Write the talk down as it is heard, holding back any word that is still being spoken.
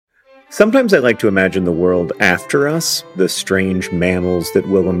Sometimes I like to imagine the world after us, the strange mammals that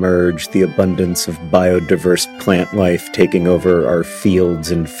will emerge, the abundance of biodiverse plant life taking over our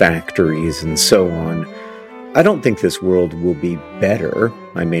fields and factories, and so on. I don't think this world will be better.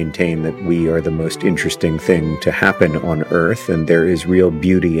 I maintain that we are the most interesting thing to happen on Earth, and there is real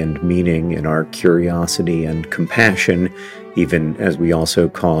beauty and meaning in our curiosity and compassion, even as we also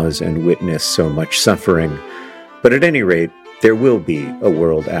cause and witness so much suffering. But at any rate, there will be a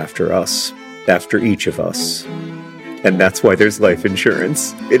world after us, after each of us. And that's why there's life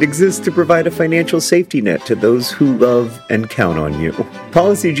insurance. It exists to provide a financial safety net to those who love and count on you.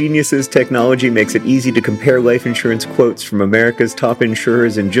 Policy Genius's technology makes it easy to compare life insurance quotes from America's top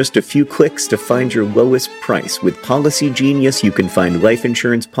insurers in just a few clicks to find your lowest price. With Policy Genius, you can find life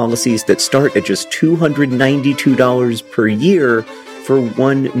insurance policies that start at just $292 per year for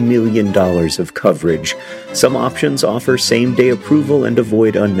 $1 million of coverage. Some options offer same-day approval and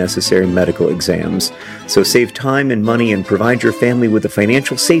avoid unnecessary medical exams. So save time and money and provide your family with a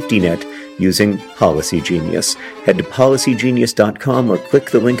financial safety net using Policy Genius. Head to policygenius.com or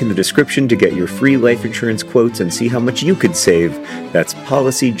click the link in the description to get your free life insurance quotes and see how much you could save. That's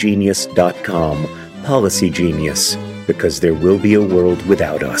policygenius.com. Policy Genius, because there will be a world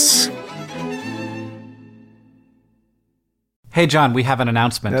without us. Hey, John, we have an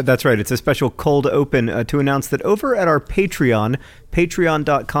announcement. That's right. It's a special cold open to announce that over at our Patreon,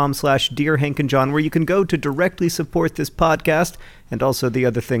 patreon.com/Dear Hank and John, where you can go to directly support this podcast and also the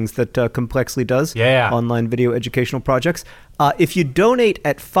other things that Complexly does, online video educational projects. If you donate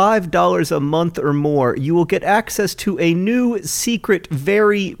at $5 a month or more, you will get access to a new, secret,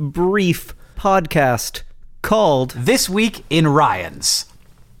 very brief podcast called This Week in Ryans.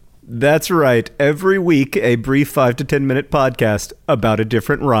 That's right. Every week, a brief 5 to 10 minute podcast about a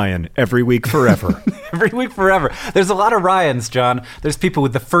different Ryan. Every week forever. Every week forever. There's a lot of Ryans, John. There's people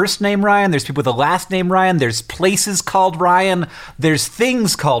with the first name Ryan. There's people with the last name Ryan. There's places called Ryan. There's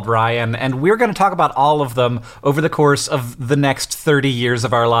things called Ryan. And we're going to talk about all of them over the course of the next 30 years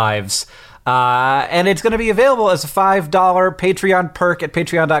of our lives. And it's going to be available as a $5 Patreon perk at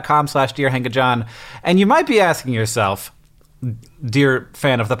patreon.com/Dear Hank and John. And you might be asking yourself, dear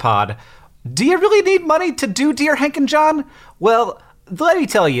fan of the pod, do you really need money to do Dear Hank and John? Well, let me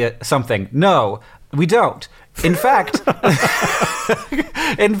tell you something. No, we don't. In fact,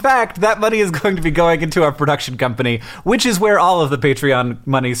 that money is going to be going into our production company, which is where all of the Patreon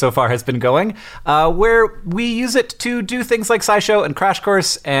money so far has been going, where we use it to do things like SciShow and Crash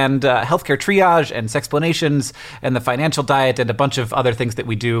Course and Healthcare Triage and Sexplanations and the Financial Diet and a bunch of other things that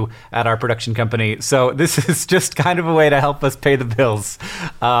we do at our production company. So this is just kind of a way to help us pay the bills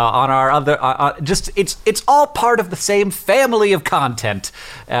on our other. It's all part of the same family of content,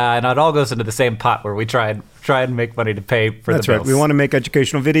 and it all goes into the same pot where we try and make money to pay for the bills. That's right. We want to make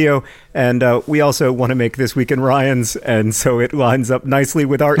educational video, and we also want to make This Week in Ryans, and so it lines up nicely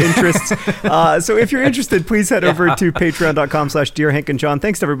with our interests. So if you're interested, please head over to patreon.com/Dear Hank and John.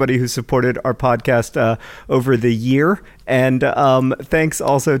 Thanks to everybody who supported our podcast over the year. And thanks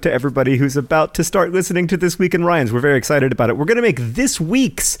also to everybody who's about to start listening to This Week in Ryans. We're very excited about it. We're going to make this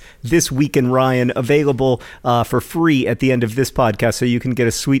week's This Week in Ryan available for free at the end of this podcast, so you can get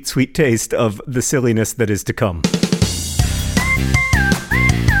a sweet, sweet taste of the silliness that is to come.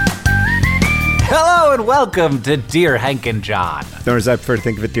 Hello and welcome to Dear Hank and John. Or as I prefer to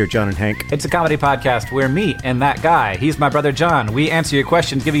think of it, Dear John and Hank. It's a comedy podcast where me and that guy, he's my brother John, we answer your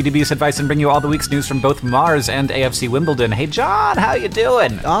questions, give you dubious advice, and bring you all the week's news from both Mars and AFC Wimbledon. Hey John, how you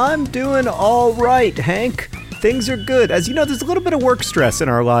doing? I'm doing all right, Hank. Things are good. As you know, there's a little bit of work stress in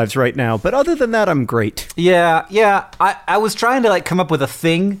our lives right now, but other than that, I'm great. Yeah. I was trying to come up with a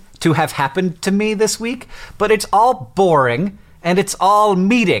thing to have happened to me this week, but it's all boring. And it's all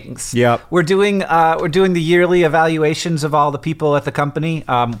meetings. Yep. We're doing the yearly evaluations of all the people at the company.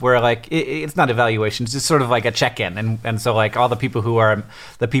 Where it's not evaluations, it's sort of like a check-in, and so all the people who are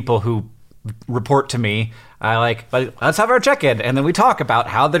the people who report to me, let's have our check-in, and then we talk about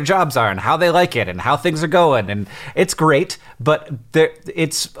how their jobs are and how they like it and how things are going, and it's great. But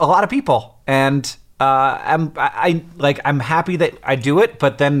it's a lot of people, and I'm happy that I do it,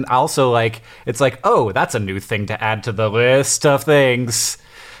 but then also it's oh, that's a new thing to add to the list of things.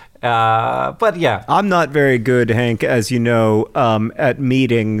 But yeah, I'm not very good, Hank, as you know, at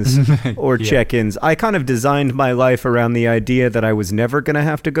meetings or check-ins. I kind of designed my life around the idea that I was never going to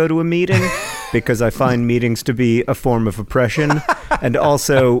have to go to a meeting because I find meetings to be a form of oppression. And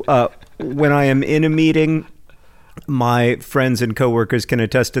also, when I am in a meeting, my friends and coworkers can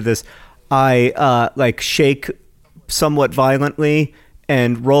attest to this. I shake somewhat violently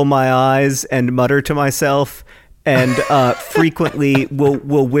and roll my eyes and mutter to myself and frequently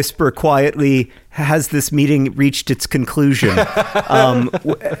will whisper quietly, "Has this meeting reached its conclusion?"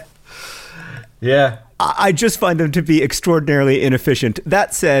 Yeah. I just find them to be extraordinarily inefficient.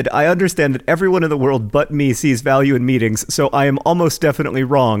 That said, I understand that everyone in the world but me sees value in meetings, so I am almost definitely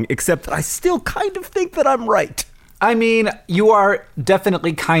wrong, except that I still kind of think that I'm right. I mean, you are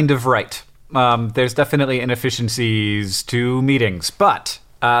definitely kind of right. There's definitely inefficiencies to meetings, but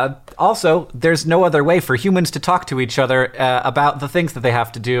also, there's no other way for humans to talk to each other about the things that they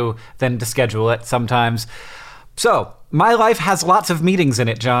have to do than to schedule it sometimes. So, my life has lots of meetings in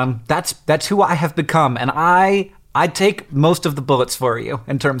it, John. That's who I have become, and I take most of the bullets for you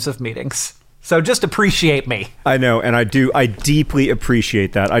in terms of meetings. So just appreciate me. I know, and I do. I deeply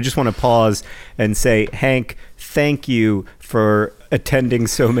appreciate that. I just want to pause and say, Hank, thank you for attending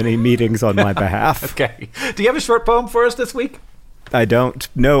so many meetings on my behalf. Okay. Do you have a short poem for us this week? I don't.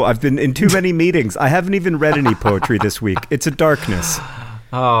 No, I've been in too many meetings. I haven't even read any poetry this week. It's a darkness.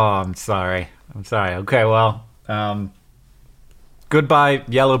 Oh, I'm sorry. Okay, well, goodbye,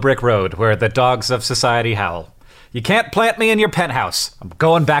 Yellow Brick Road, where the dogs of society howl. You can't plant me in your penthouse. I'm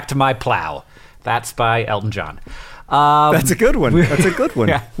going back to my plow. That's by Elton John. That's a good one.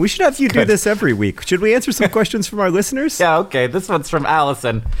 Yeah. We should have you do this every week. Should we answer some questions from our listeners? Yeah, okay. This one's from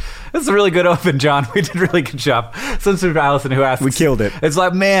Allison. This is a really good open, John. We did a really good job. This one's from Allison, who asks... We killed it. It's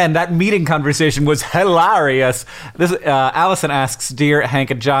like, man, that meeting conversation was hilarious. This Allison asks, Dear Hank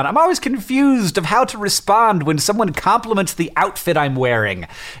and John, I'm always confused of how to respond when someone compliments the outfit I'm wearing.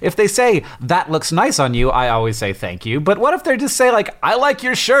 If they say, that looks nice on you, I always say thank you. But what if they just say, like, I like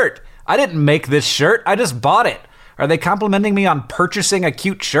your shirt. I didn't make this shirt. I just bought it. Are they complimenting me on purchasing a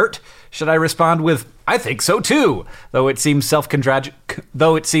cute shirt? Should I respond with, I think so too, though it seems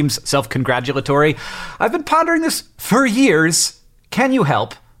self-congratulatory? I've been pondering this for years. Can you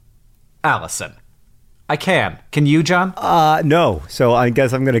help? Allison. I can. Can you, John? No. So I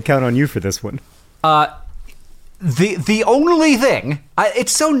guess I'm going to count on you for this one. The only thing,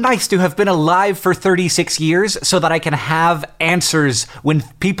 it's so nice to have been alive for 36 years so that I can have answers when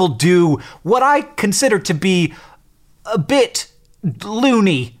people do what I consider to be a bit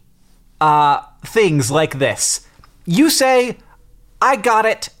loony things like this. You say, I got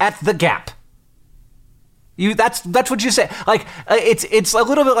it at the Gap. That's what you say. Like, it's a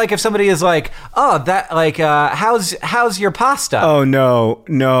little bit like if somebody is like, oh, that, like, how's your pasta? Oh,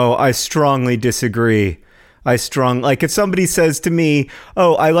 no, I strongly disagree. Like if somebody says to me,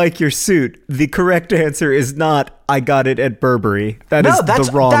 oh, I like your suit, the correct answer is not, I got it at Burberry. That's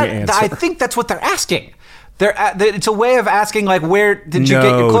the wrong answer. I think that's what they're asking. It's a way of asking, like, where did you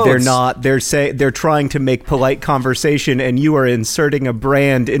get your clothes? No, they're not. They're trying to make polite conversation, and you are inserting a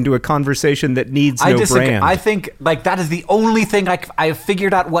brand into a conversation that needs no brand. I think, like, that is the only thing I've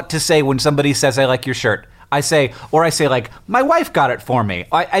figured out what to say when somebody says, I like your shirt. I say, like, my wife got it for me.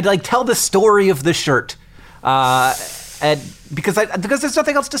 I'd like tell the story of the shirt. And because there's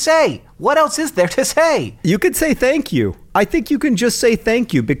nothing else to say. What else is there to say? You could say thank you. I think you can just say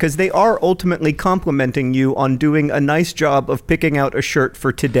thank you because they are ultimately complimenting you on doing a nice job of picking out a shirt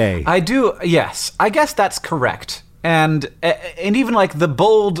for today. I do, yes. I guess that's correct. And even like the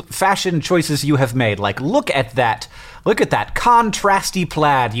bold fashion choices you have made, like look at that contrasty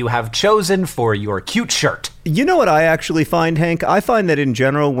plaid you have chosen for your cute shirt. You know what I actually find, Hank? I find that in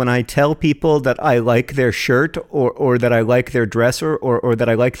general, when I tell people that I like their shirt or that I like their dress or that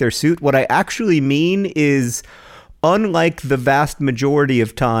I like their suit, what I actually mean is, unlike the vast majority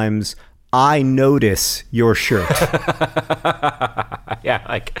of times, I notice your shirt. Yeah,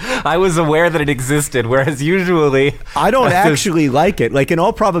 like, I was aware that it existed, whereas usually... I don't actually like it. Like, in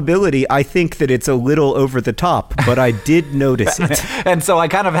all probability, I think that it's a little over the top, but I did notice it. And so I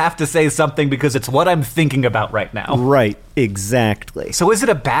kind of have to say something because it's what I'm thinking about right now. Right, exactly. So is it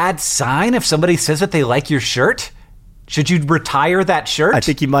a bad sign if somebody says that they like your shirt? Should you retire that shirt? I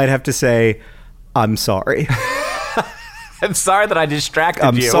think you might have to say, I'm sorry. I'm sorry that I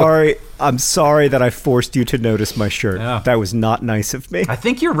distracted you. I'm sorry that I forced you to notice my shirt. Yeah. That was not nice of me. I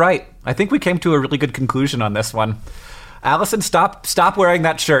think you're right. I think we came to a really good conclusion on this one. Allison, stop wearing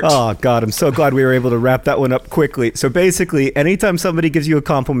that shirt. Oh, God, I'm so glad we were able to wrap that one up quickly. So basically, anytime somebody gives you a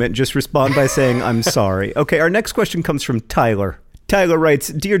compliment, just respond by saying, I'm sorry. Okay, our next question comes from Tyler. Tyler writes,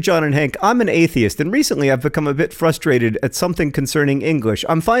 Dear John and Hank, I'm an atheist, and recently I've become a bit frustrated at something concerning English.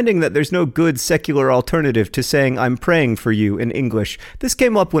 I'm finding that there's no good secular alternative to saying I'm praying for you in English. This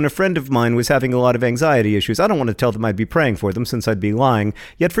came up when a friend of mine was having a lot of anxiety issues. I don't want to tell them I'd be praying for them, since I'd be lying.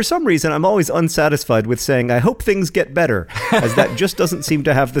 Yet for some reason, I'm always unsatisfied with saying I hope things get better, as that just doesn't seem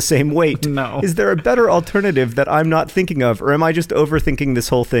to have the same weight. No. Is there a better alternative that I'm not thinking of, or am I just overthinking this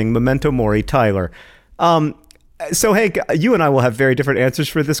whole thing? Memento mori, Tyler. So, Hank, you and I will have very different answers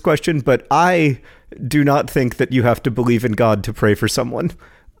for this question, but I do not think that you have to believe in God to pray for someone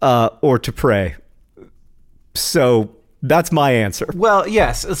or to pray. So that's my answer. Well,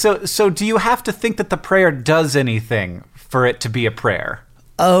 yes. So do you have to think that the prayer does anything for it to be a prayer?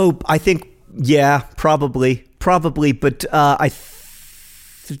 Oh, I think, yeah, probably. But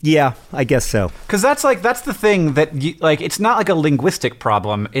yeah, I guess so. Because that's the thing that it's not like a linguistic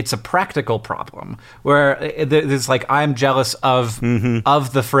problem; it's a practical problem where there's I'm jealous of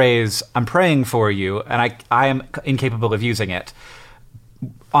the phrase "I'm praying for you," and I am incapable of using it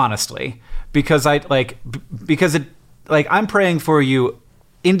honestly because I'm praying for you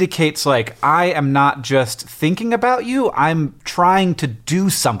indicates I am not just thinking about you, I'm trying to do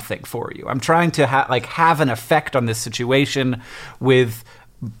something for you. I'm trying to have an effect on this situation with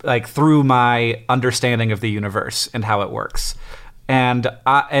through my understanding of the universe and how it works. And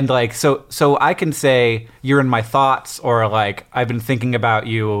so I can say you're in my thoughts, or I've been thinking about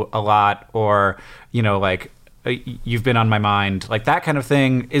you a lot, or you've been on my mind. That kind of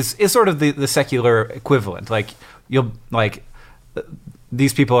thing is sort of the secular equivalent.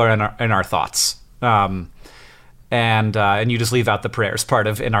 These people are in our thoughts, and you just leave out the prayers part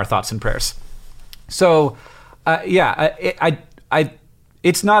of in our thoughts and prayers. So,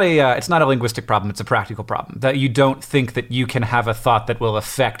 it's not a linguistic problem. It's a practical problem that you don't think that you can have a thought that will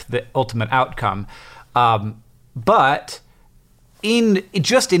affect the ultimate outcome. But in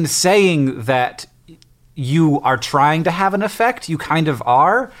saying that you are trying to have an effect, you kind of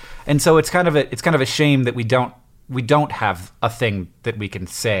are, and so it's kind of a shame that we don't have a thing that we can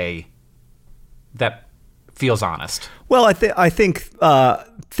say that feels honest. Well, I think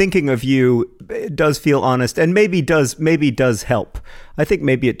thinking of you does feel honest, and maybe does help. I think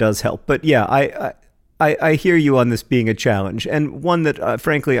maybe it does help. But yeah, I hear you on this being a challenge, and one that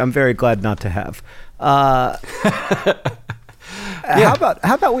frankly I'm very glad not to have. Yeah.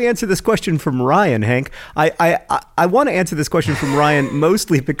 How about we answer this question from Ryan, Hank? I want to answer this question from Ryan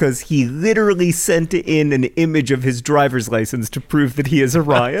mostly because he literally sent in an image of his driver's license to prove that he is a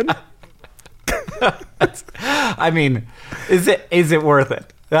Ryan. I mean, is it worth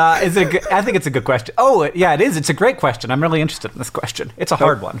it? I think it's a good question. Oh, yeah, it is. It's a great question. I'm really interested in this question. It's a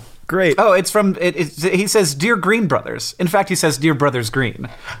hard one. Great. Oh, it's from, he says, Dear Green Brothers. In fact, he says, Dear Brothers Green.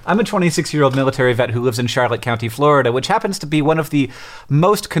 I'm a 26-year-old military vet who lives in Charlotte County, Florida, which happens to be one of the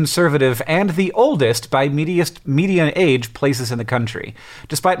most conservative and the oldest by median age places in the country.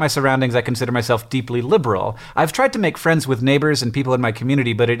 Despite my surroundings, I consider myself deeply liberal. I've tried to make friends with neighbors and people in my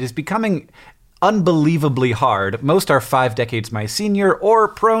community, but it is becoming unbelievably hard. Most are 5 decades my senior, or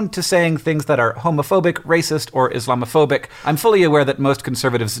prone to saying things that are homophobic, racist, or Islamophobic. I'm fully aware that most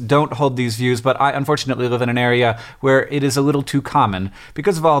conservatives don't hold these views, but I unfortunately live in an area where it is a little too common.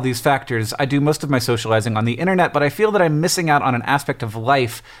 Because of all these factors, I do most of my socializing on the internet, but I feel that I'm missing out on an aspect of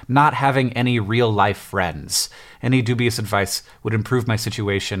life, not having any real-life friends. Any dubious advice would improve my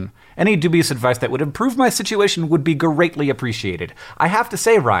situation. Any dubious advice that would improve my situation would be greatly appreciated. I have to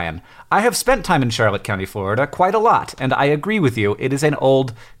say, Ryan, I have spent time in Charlotte County, Florida, quite a lot, and I agree with you. It is an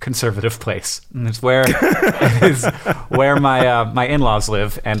old conservative place. And it's where my in-laws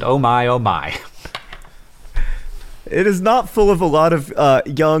live, and oh my. It is not full of a lot of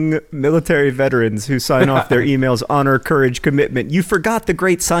young military veterans who sign off their emails, honor, courage, commitment. You forgot the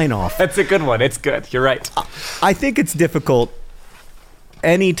great sign-off. That's a good one. It's good. You're right. I think it's difficult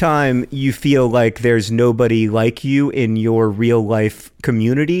anytime you feel like there's nobody like you in your real-life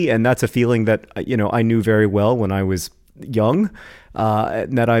community, and that's a feeling that I knew very well when I was young,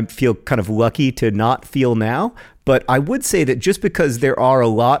 and that I feel kind of lucky to not feel now. But I would say that just because there are a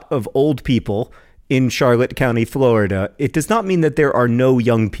lot of old people in Charlotte County, Florida, it does not mean that there are no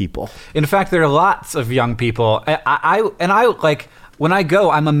young people. In fact, there are lots of young people. I when I go,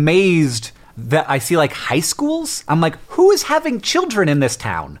 I'm amazed that I see high schools. I'm like, who is having children in this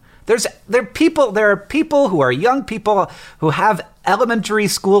town? There are people who are young people who have elementary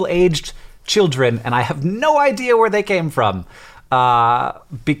school aged children, and I have no idea where they came from,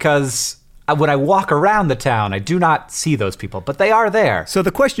 because when I walk around the town, I do not see those people, but they are there. So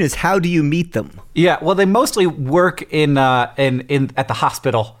the question is, how do you meet them? Yeah, well, they mostly work in at the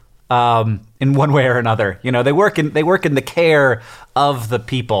hospital, in one way or another. They work in the care of the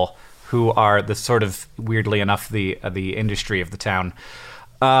people who are the sort of, weirdly enough, the industry of the town.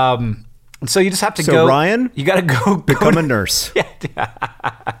 So you just have to go. So Ryan, you got to go become a nurse. Yeah.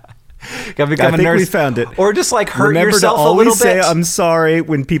 Gotta become a nurse. I think we found it. Or just hurt Remember yourself to a little always bit. say I'm sorry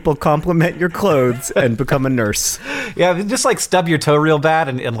when people compliment your clothes, and become a nurse. Yeah, just stub your toe real bad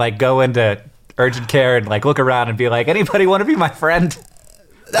and go into urgent care and look around and be like, anybody want to be my friend?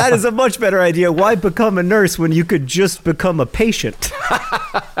 That is a much better idea. Why become a nurse when you could just become a patient?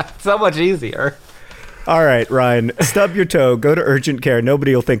 So much easier. All right, Ryan, stub your toe, go to urgent care.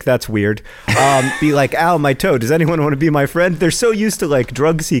 Nobody will think that's weird. Be like, ow, my toe. Does anyone want to be my friend? They're so used to like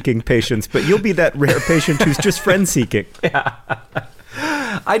drug-seeking patients, but you'll be that rare patient who's just friend-seeking. Yeah.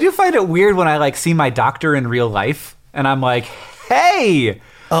 I do find it weird when I like see my doctor in real life and I'm like, hey.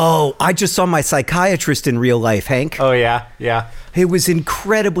 Oh, I just saw my psychiatrist in real life, Hank. Oh, yeah, yeah. It was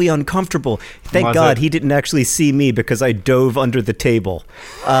incredibly uncomfortable. Thank Was God it? he didn't actually see me because I dove under the table.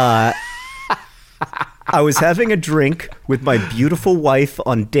 I was having a drink with my beautiful wife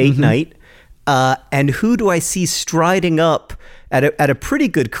on date night, and who do I see striding up at a pretty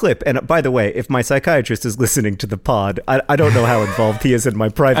good clip? And by the way, if my psychiatrist is listening to the pod, I don't know how involved he is in my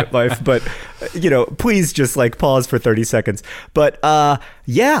private life, but please just like pause for 30 seconds. But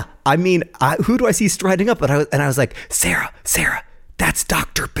yeah, I mean, who do I see striding up? And I was like, Sarah, that's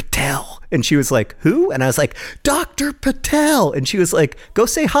Dr. Patel. And she was like, who? And I was like, Dr. Patel. And she was like, go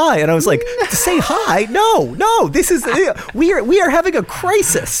say hi. And I was like, say hi? No, this is, we are having a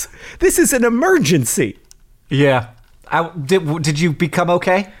crisis. This is an emergency. Yeah. Did you become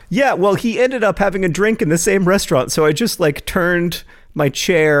okay? Yeah, well, he ended up having a drink in the same restaurant. So I just like turned my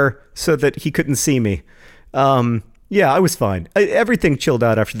chair so that he couldn't see me. Yeah, I was fine. Everything chilled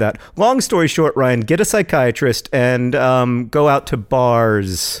out after that. Long story short, Ryan, get a psychiatrist and go out to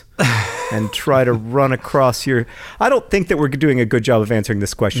bars and try to run across your... I don't think that we're doing a good job of answering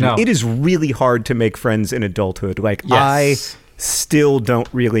this question. No. It is really hard to make friends in adulthood. Like, Yes. I still don't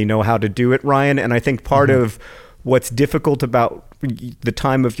really know how to do it, Ryan. And I think part of what's difficult about the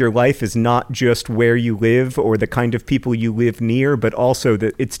time of your life is not just where you live or the kind of people you live near, but also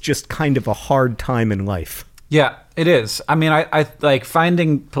that it's just kind of a hard time in life. Yeah, it is. I mean, I like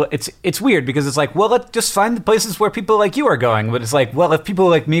finding it's weird because it's like, well, let's just find the places where people like you are going. But it's like, well, if people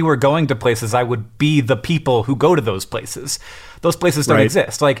like me were going to places, I would be the people who go to those places. Those places don't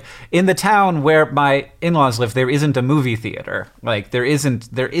exist. Like in the town where my in-laws live, there isn't a movie theater. Like there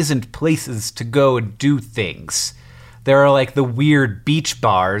isn't places to go and do things. There are like the weird beach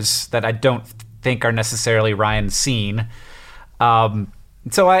bars that I don't think are necessarily Ryan's scene.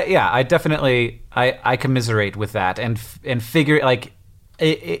 So I definitely I commiserate with that and figure like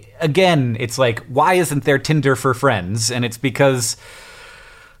again it's like, why isn't there Tinder for friends? And it's because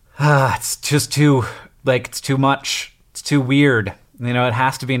it's just too much. It's too weird. It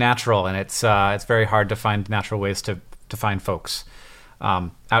has to be natural, and it's very hard to find natural ways to find folks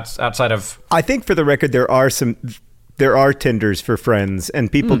outside of. I think for the record there are Tinders for friends,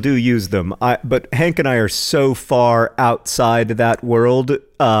 and people do use them. But Hank and I are so far outside that world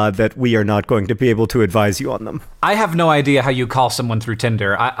that we are not going to be able to advise you on them. I have no idea how you call someone through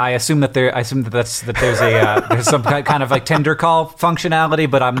Tinder. I assume that there's some kind of like Tinder call functionality,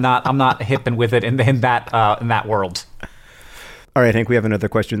 but I'm not hip and with it in that world. All right, Hank, we have another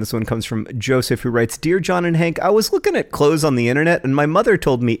question. This one comes from Joseph, who writes, Dear John and Hank, I was looking at clothes on the internet, and my mother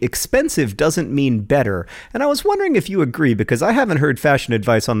told me expensive doesn't mean better. And I was wondering if you agree, because I haven't heard fashion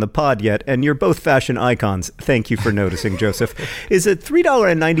advice on the pod yet, and you're both fashion icons. Thank you for noticing, Joseph. Is a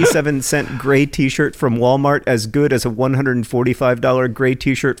 $3.97 gray t-shirt from Walmart as good as a $145 gray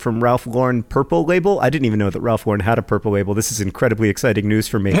t-shirt from Ralph Lauren Purple Label? I didn't even know that Ralph Lauren had a Purple Label. This is incredibly exciting news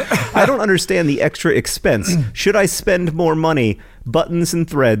for me. I don't understand the extra expense. Should I spend more money? Buttons and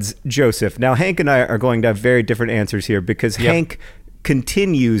threads, Joseph. Now, Hank and I are going to have very different answers here because Hank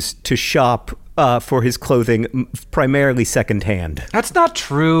continues to shop for his clothing primarily secondhand. That's not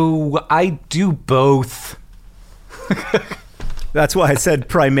true. I do both. That's why I said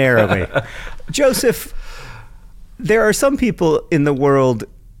primarily. Joseph, there are some people in the world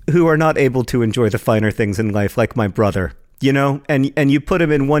who are not able to enjoy the finer things in life, like my brother. And you put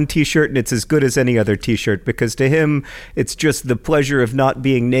him in one t-shirt and it's as good as any other t-shirt because to him, it's just the pleasure of not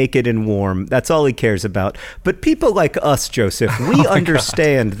being naked and warm. That's all he cares about. But people like us, Joseph, we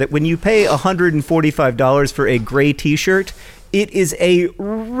understand that when you pay $145 for a gray t-shirt, it is a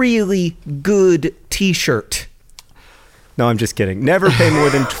really good t-shirt. No, I'm just kidding. Never pay more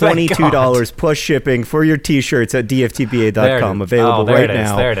than $22 plus shipping for your t-shirts at dftba.com. Available right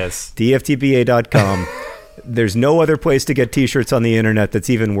now. There it is. dftba.com. There's no other place to get t-shirts on the internet that's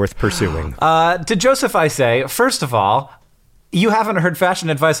even worth pursuing. To Joseph, I say, first of all, you haven't heard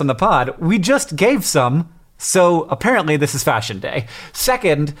fashion advice on the pod. We just gave some, so apparently this is fashion day.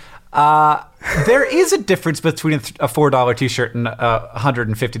 Second, there is a difference between a $4 t-shirt and a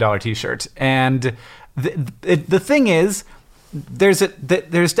 $150 t-shirt. And the thing is,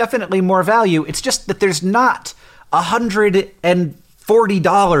 there's definitely more value. It's just that there's not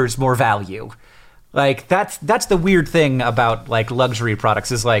 $140 more value. Like that's the weird thing about like luxury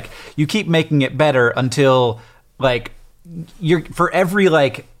products is like you keep making it better until like you're for every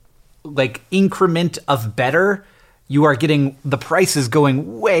like increment of better, you are getting the prices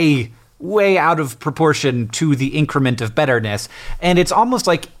going way out of proportion to the increment of betterness. And it's almost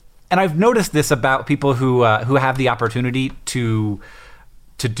like, and I've noticed this about people who have the opportunity to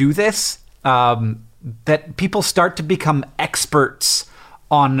do this, that people start to become experts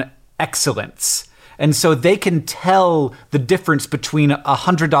on excellence. And so they can tell the difference between a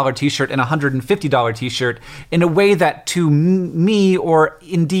 $100 t-shirt and a $150 t-shirt in a way that to me, or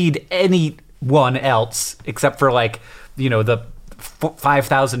indeed anyone else, except for like, you know, the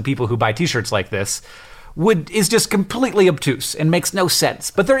 5,000 people who buy t-shirts like this, is just completely obtuse and makes no sense.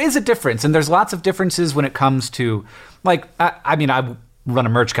 But there is a difference, and there's lots of differences when it comes to, like, I mean, I run a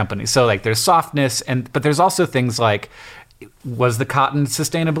merch company, so like there's softness, but there's also things like, was the cotton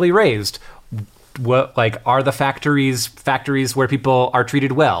sustainably raised? What, like, are the factories where people are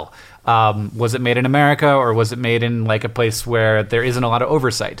treated well? Was it made in America, or was it made in like a place where there isn't a lot of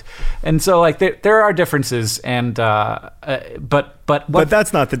oversight? And so like there are differences, and but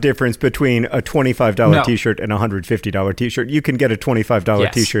that's not the difference between a $25 t-shirt and a $150 t-shirt. You can get a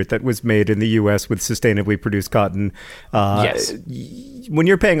 $25 t-shirt that was made in the U.S. with sustainably produced cotton. Yes. When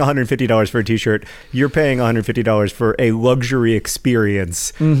you're paying $150 for a t-shirt, you're paying $150 for a luxury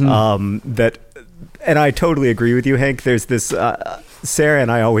experience. And I totally agree with you, Hank. There's this, Sarah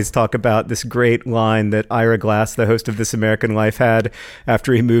and I always talk about this great line that Ira Glass, the host of This American Life, had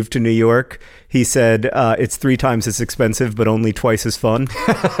after he moved to New York. He said, it's 3 times as expensive, but only twice as fun.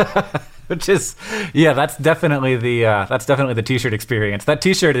 Which is, yeah, that's definitely the t-shirt experience. That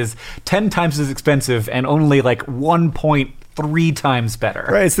t-shirt is 10 times as expensive and only like 1.3 times better.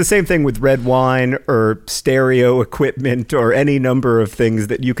 Right. It's the same thing with red wine or stereo equipment or any number of things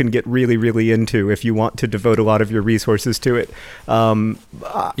that you can get really, really into if you want to devote a lot of your resources to it.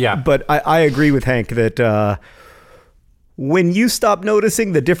 But I agree with Hank that when you stop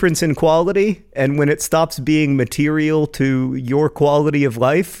noticing the difference in quality and when it stops being material to your quality of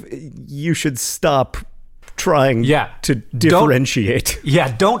life, you should stop trying to differentiate.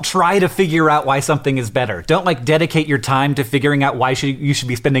 Don't try to figure out why something is better. Don't like dedicate your time to figuring out why you should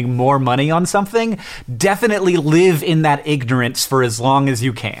be spending more money on something. Definitely live in that ignorance for as long as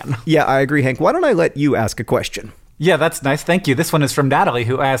you can. Yeah, I agree, Hank. Why don't I let you ask a question? Yeah, that's nice. Thank you. This one is from Natalie,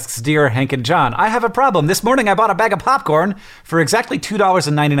 who asks, Dear Hank and John, I have a problem. This morning I bought a bag of popcorn for exactly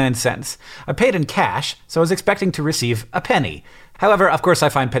 $2.99. I paid in cash, so I was expecting to receive a penny. However, of course, I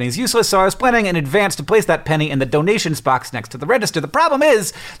find pennies useless, so I was planning in advance to place that penny in the donations box next to the register. The problem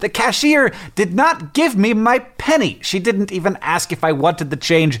is, the cashier did not give me my penny. She didn't even ask if I wanted the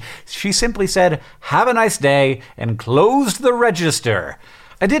change. She simply said, have a nice day, and closed the register.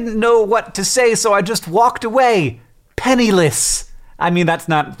 I didn't know what to say, so I just walked away. Penniless. I mean, that's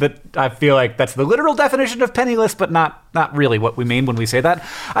not that. I feel like that's the literal definition of penniless, but not really what we mean when we say that.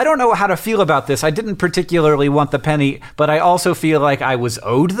 I don't know how to feel about this. I didn't particularly want the penny, but I also feel like I was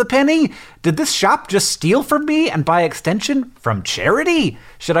owed the penny. Did this shop just steal from me and by extension from charity?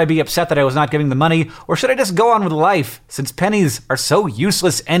 Should I be upset that I was not giving the money, or should I just go on with life since pennies are so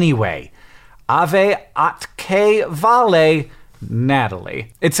useless anyway? Ave atque vale,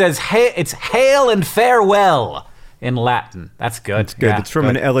 Natalie. It says, hey, it's hail and farewell. In Latin. That's good. It's good. Yeah, it's from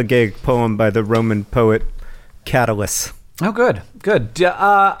an elegiac poem by the Roman poet Catullus. Oh, good.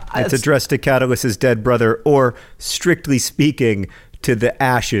 It's addressed to Catullus's dead brother, or strictly speaking, to the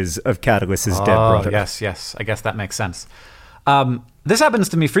ashes of Catullus's dead brother. Yes. I guess that makes sense. This happens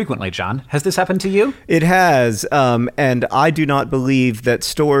to me frequently, John. Has this happened to you? It has, and I do not believe that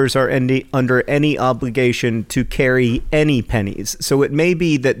stores are under any obligation to carry any pennies. So it may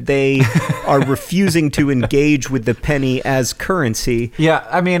be that they are refusing to engage with the penny as currency. Yeah,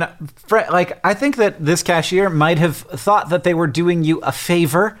 I mean, I think that this cashier might have thought that they were doing you a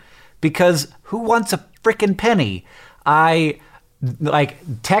favor, because who wants a frickin' penny?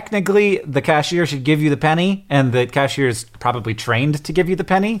 Technically, the cashier should give you the penny, and the cashier is probably trained to give you the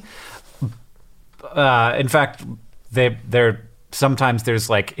penny. In fact, they're sometimes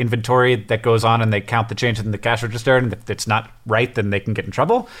there's like inventory that goes on, and they count the change in the cash register, and if it's not right, then they can get in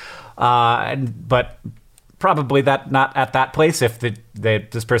trouble. But probably that not at that place if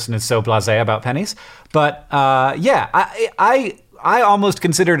this person is so blasé about pennies. But I almost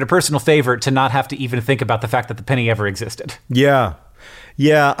consider it a personal favor to not have to even think about the fact that the penny ever existed. Yeah.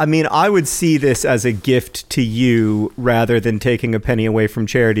 I mean, I would see this as a gift to you rather than taking a penny away from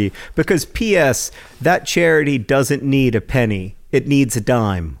charity, because P.S., that charity doesn't need a penny. It needs a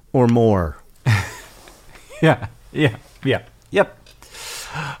dime or more. Yep.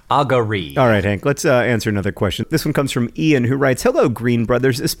 I'll go read. All right, Hank, let's answer another question. This one comes from Ian, who writes, "Hello, Green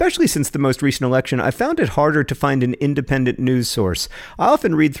Brothers. Especially since the most recent election, I found it harder to find an independent news source. I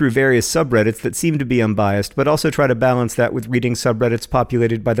often read through various subreddits that seem to be unbiased, but also try to balance that with reading subreddits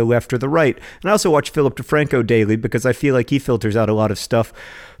populated by the left or the right. And I also watch Philip DeFranco daily because I feel like he filters out a lot of stuff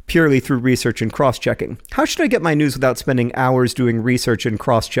purely through research and cross-checking. How should I get my news without spending hours doing research and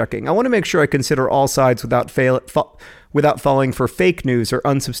cross-checking? I want to make sure I consider all sides without falling for fake news or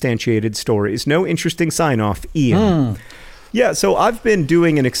unsubstantiated stories. No interesting sign-off, Ian." Yeah, so I've been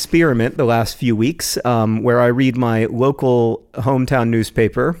doing an experiment the last few weeks where I read my local hometown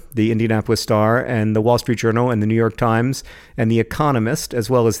newspaper, the Indianapolis Star, and the Wall Street Journal, and the New York Times, and the Economist, as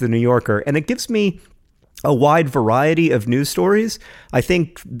well as the New Yorker. And it gives me a wide variety of news stories. I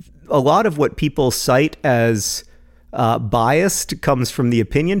think a lot of what people cite as biased comes from the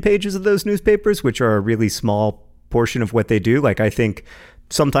opinion pages of those newspapers, which are a really small portion of what they do. Like, I think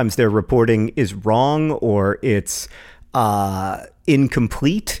sometimes their reporting is wrong or it's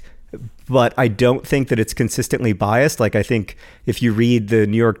incomplete, but I don't think that it's consistently biased. Like, I think if you read the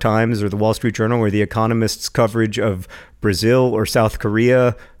New York Times or the Wall Street Journal or the Economist's coverage of Brazil or South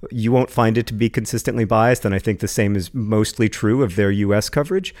Korea, you won't find it to be consistently biased. And I think the same is mostly true of their U.S.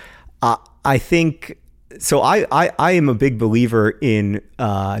 coverage. I think so. I am a big believer in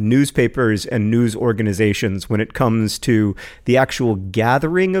newspapers and news organizations when it comes to the actual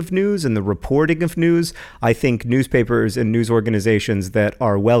gathering of news and the reporting of news. I think newspapers and news organizations that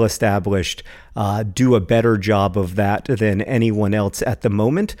are well established do a better job of that than anyone else at the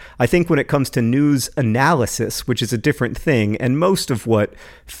moment. I think when it comes to news analysis, which is a different thing, and most of what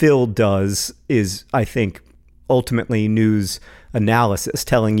Phil does is, I think, ultimately news analysis,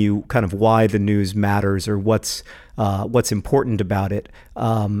 telling you kind of why the news matters or what's important about it.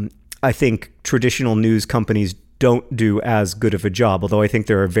 I think traditional news companies don't do as good of a job, although I think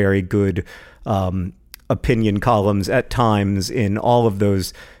there are very good opinion columns at times in all of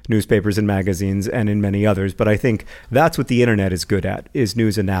those newspapers and magazines and in many others. But I think that's what the internet is good at, is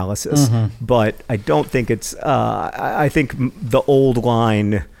news analysis. But I don't think it's, I think the old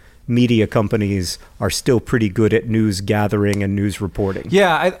line media companies are still pretty good at news gathering and news reporting.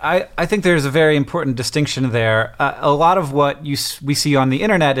 Yeah, I think there's a very important distinction there. A lot of what we see on the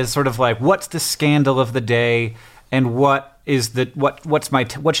internet is sort of like, what's the scandal of the day, and what should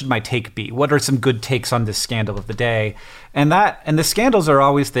my take be? What are some good takes on this scandal of the day? And the scandals are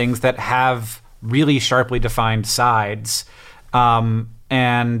always things that have really sharply defined sides, but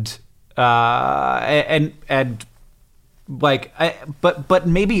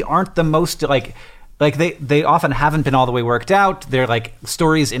maybe aren't the most like they often haven't been all the way worked out. They're like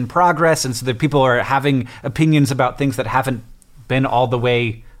stories in progress, and so the people are having opinions about things that haven't been all the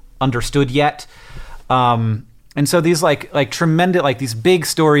way understood yet. And so these like tremendous, like these big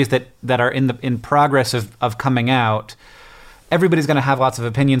stories that are in progress of coming out, everybody's going to have lots of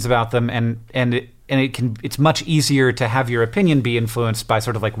opinions about them, and it's much easier to have your opinion be influenced by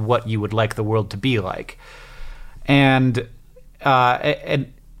sort of like what you would like the world to be like. And a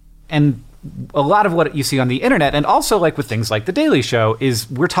lot of what you see on the internet, and also like with things like The Daily Show, is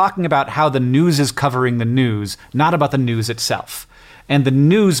we're talking about how the news is covering the news, not about the news itself. And the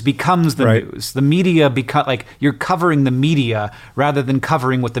news becomes the news. The media like you're covering the media rather than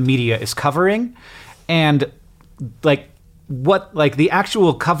covering what the media is covering. And like the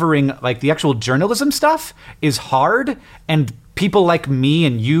actual covering, like the actual journalism stuff is hard. And people like me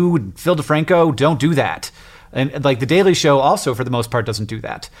and you and Phil DeFranco don't do that. And like The Daily Show also, for the most part, doesn't do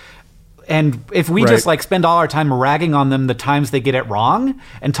that. And if we just like spend all our time ragging on them the times they get it wrong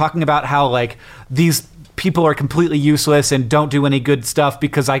and talking about how like these people are completely useless and don't do any good stuff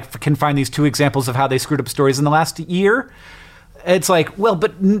because I can find these two examples of how they screwed up stories in the last year, it's like, well,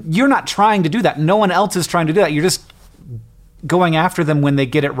 but you're not trying to do that. No one else is trying to do that. You're just going after them when they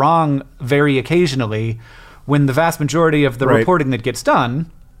get it wrong very occasionally, when the vast majority of the reporting that gets done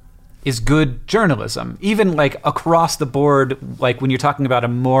is good journalism, even like across the board. Like when you're talking about a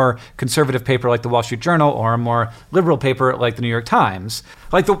more conservative paper like the Wall Street Journal or a more liberal paper like the New York Times,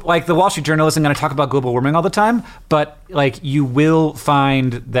 like the Wall Street Journal isn't going to talk about global warming all the time, but like you will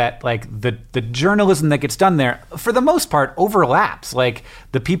find that like the journalism that gets done there for the most part overlaps. Like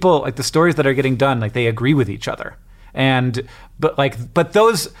the people, like the stories that are getting done, like they agree with each other. But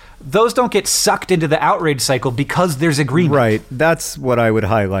those don't get sucked into the outrage cycle because there's agreement. Right. That's what I would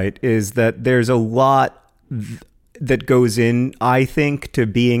highlight, is that there's a lot that goes in, I think, to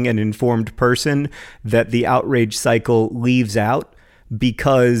being an informed person that the outrage cycle leaves out,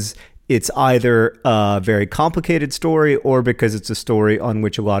 because it's either a very complicated story or because it's a story on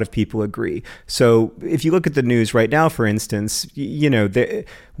which a lot of people agree. So if you look at the news right now, for instance,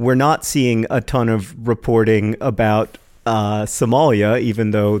 we're not seeing a ton of reporting about Somalia,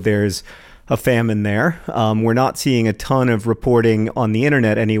 even though there's a famine there. We're not seeing a ton of reporting on the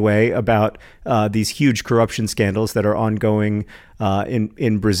internet anyway about these huge corruption scandals that are ongoing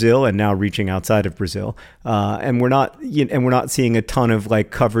in Brazil and now reaching outside of Brazil. And we're not seeing a ton of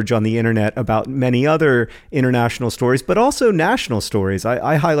like coverage on the internet about many other international stories, but also national stories.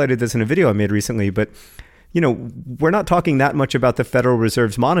 I highlighted this in a video I made recently, but we're not talking that much about the Federal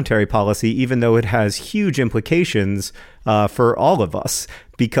Reserve's monetary policy, even though it has huge implications for all of us,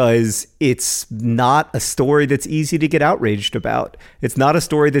 because it's not a story that's easy to get outraged about. It's not a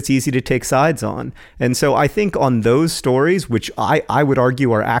story that's easy to take sides on. And so I think on those stories, which I would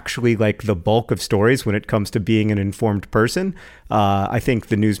argue are actually like the bulk of stories when it comes to being an informed person, I think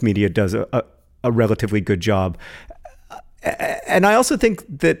the news media does a relatively good job. And I also think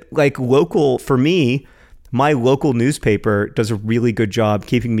that like for me, my local newspaper does a really good job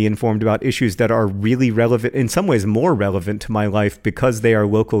keeping me informed about issues that are really relevant, in some ways more relevant to my life because they are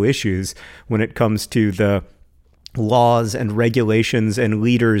local issues when it comes to the laws and regulations and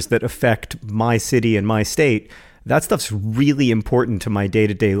leaders that affect my city and my state. That stuff's really important to my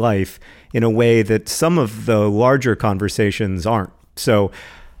day-to-day life in a way that some of the larger conversations aren't. So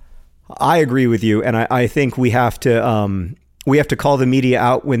I agree with you, and I think we have to call the media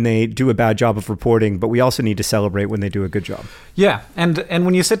out when they do a bad job of reporting, but we also need to celebrate when they do a good job. Yeah, and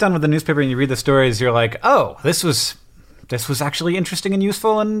when you sit down with the newspaper and you read the stories, you're like, oh, this was actually interesting and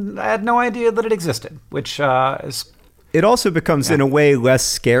useful, and I had no idea that it existed, which is... It also becomes, in a way, less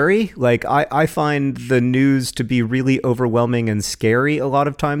scary. Like, I find the news to be really overwhelming and scary a lot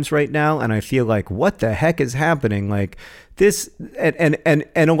of times right now, and I feel like, what the heck is happening? Like, this, and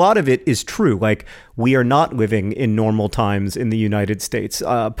a lot of it is true. Like, we are not living in normal times in the United States,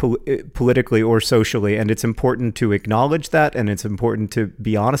 politically or socially, and it's important to acknowledge that, and it's important to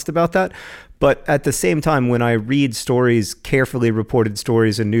be honest about that. But at the same time, when I read stories, carefully reported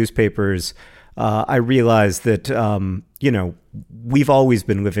stories in newspapers, I realize that, we've always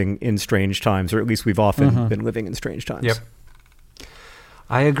been living in strange times, or at least we've often been living in strange times. Yep.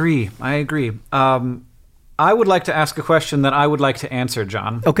 I agree. I would like to ask a question that I would like to answer,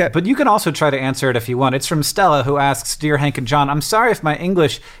 John. Okay. But you can also try to answer it if you want. It's from Stella, who asks, Dear Hank and John, I'm sorry if my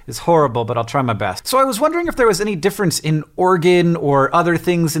English is horrible, but I'll try my best. So I was wondering if there was any difference in organ or other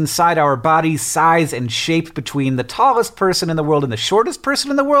things inside our body's size and shape between the tallest person in the world and the shortest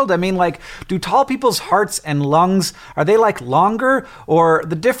person in the world. I mean, like, do tall people's hearts and lungs, are they like longer? Or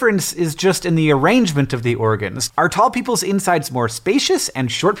the difference is just in the arrangement of the organs? Are tall people's insides more spacious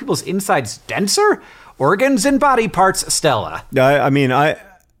and short people's insides denser? Organs and body parts, Stella. I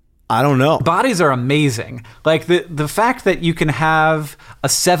don't know. Bodies are amazing. Like the fact that you can have a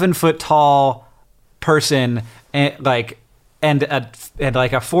 7 foot tall person and like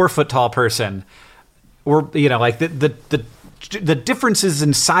a 4 foot tall person, or like the differences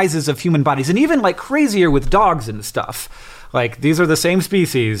in sizes of human bodies, and even like crazier with dogs and stuff. Like these are the same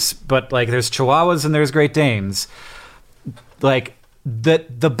species, but like there's Chihuahuas and there's Great Danes. Like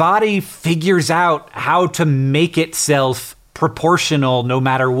the body figures out how to make itself proportional no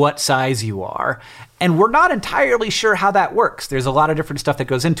matter what size you are. And we're not entirely sure how that works. There's a lot of different stuff that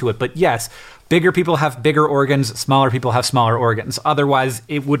goes into it. But yes, bigger people have bigger organs, smaller people have smaller organs. Otherwise,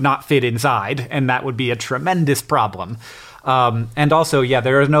 it would not fit inside, and that would be a tremendous problem. And also,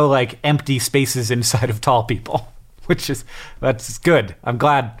 there are no like empty spaces inside of tall people, that's good. I'm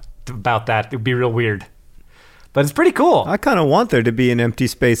glad about that. It would be real weird. But it's pretty cool. I kind of want there to be an empty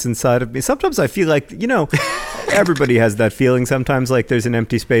space inside of me. Sometimes I feel like, everybody has that feeling sometimes, like there's an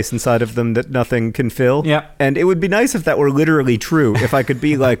empty space inside of them that nothing can fill. Yeah. And it would be nice if that were literally true. If I could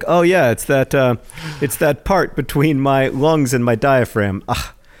be like, oh yeah, it's that part between my lungs and my diaphragm.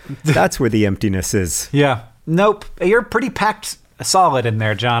 That's where the emptiness is. Yeah. Nope. You're pretty packed solid in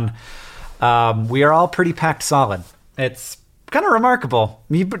there, John. We are all pretty packed solid. It's kind of remarkable.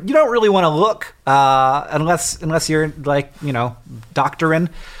 You don't really want to look unless you're like, doctoring,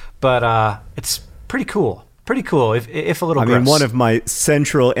 but it's pretty cool. Pretty cool, if a little gross. I mean, one of my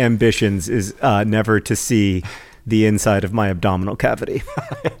central ambitions is never to see the inside of my abdominal cavity.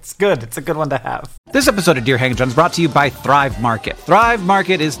 It's good. It's a good one to have. This episode of Dear Hank and John is brought to you by Thrive Market. Thrive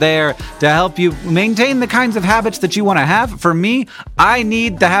Market is there to help you maintain the kinds of habits that you want to have. For me, I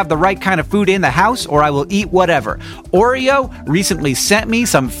need to have the right kind of food in the house or I will eat whatever. Oreo recently sent me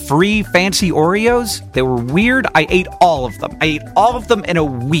some free fancy Oreos. They were weird. I ate all of them. I ate all of them in a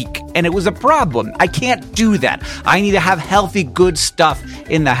week, and it was a problem. I can't do that. I need to have healthy, good stuff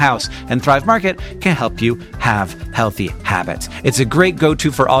in the house, and Thrive Market can help you have healthy habits. It's a great go-to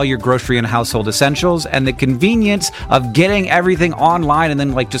for all your grocery and household essentials, and the convenience of getting everything online and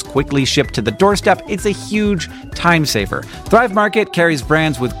then just quickly shipped to the doorstep. It's a huge time saver. Thrive Market carries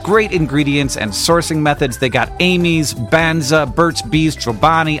brands with great ingredients and sourcing methods. They got Amy's, Banza, Burt's Bees,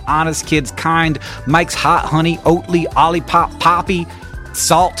 Chobani, Honest Kids, Kind, Mike's Hot Honey, Oatly, Olipop, Poppy,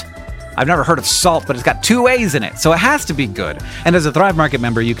 Salt. I've never heard of Salt, but it's got 2 A's in it, so it has to be good. And as a Thrive Market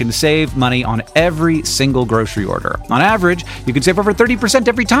member, you can save money on every single grocery order. On average, you can save over 30%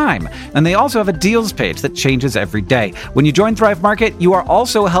 every time. And they also have a deals page that changes every day. When you join Thrive Market, you are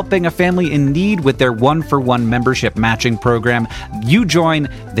also helping a family in need with their 1-for-1 membership matching program. You join,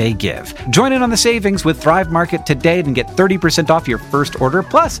 they give. Join in on the savings with Thrive Market today and get 30% off your first order,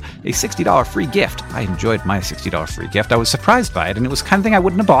 plus a $60 free gift. I enjoyed my $60 free gift. I was surprised by it, and it was the kind of thing I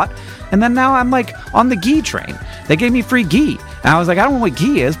wouldn't have bought. And then now I'm on the ghee train. They gave me free ghee. And I was like, I don't know what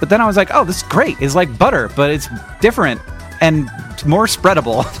ghee is. But then I was like, oh, this is great. It's like butter, but it's different and more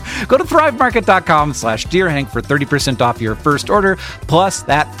spreadable. Go to thrivemarket.com/DearHank for 30% off your first order, plus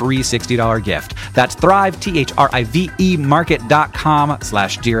that free $60 gift. That's Thrive, THRIVE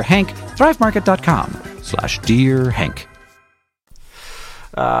market.com/DearHank, thrivemarket.com/DearHank.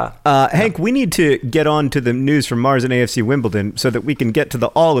 Hank, we need to get on to the news from Mars and AFC Wimbledon so that we can get to the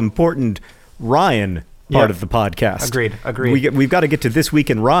all-important Ryan part of the podcast. Agreed. We've got to get to This Week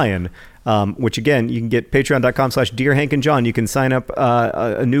in Ryan, which, again, you can get patreon.com/DearHankandJohn. You can sign up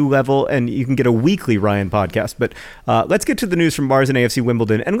a new level, and you can get a weekly Ryan podcast. But let's get to the news from Mars and AFC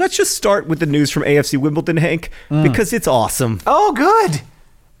Wimbledon. And let's just start with the news from AFC Wimbledon, Hank, because it's awesome. Oh, good.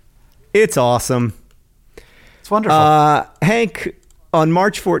 It's awesome. It's wonderful. Hank, on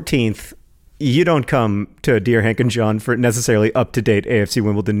March 14th, you don't come to Dear Hank and John for necessarily up-to-date AFC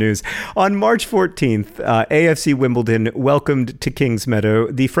Wimbledon news. On March 14th, AFC Wimbledon welcomed to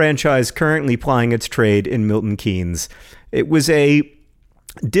Kingsmeadow the franchise currently plying its trade in Milton Keynes. It was a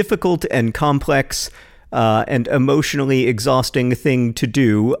difficult and complex and emotionally exhausting thing to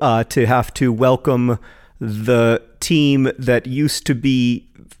do, to have to welcome the team that used to be,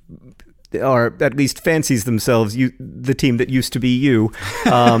 or at least fancies themselves, the team that used to be you.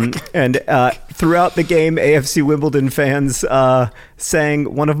 And throughout the game, AFC Wimbledon fans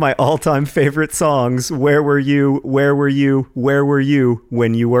sang one of my all-time favorite songs, Where Were You, Where Were You, Where Were You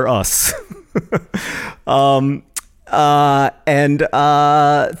When You Were Us? And for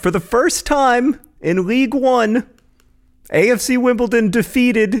the first time in League One, AFC Wimbledon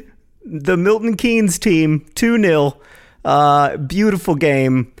defeated the Milton Keynes team 2-0. Beautiful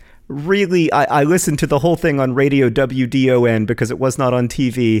game. Really, I listened to the whole thing on radio WDON because it was not on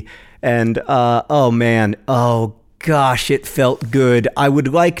TV. And, oh gosh, it felt good. I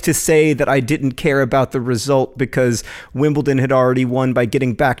would like to say that I didn't care about the result because Wimbledon had already won by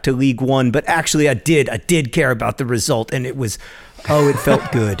getting back to League One. But actually, I did care about the result. And it felt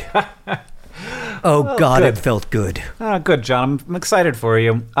good. It felt good. Good, John. I'm excited for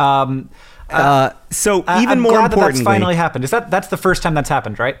you. So even I'm more glad importantly, that's finally happened. That's the first time that's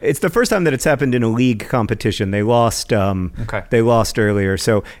happened, right? It's the first time that it's happened in a league competition. They lost. They lost earlier.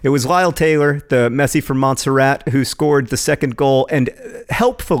 So it was Lyle Taylor, the Messi from Montserrat, who scored the second goal. And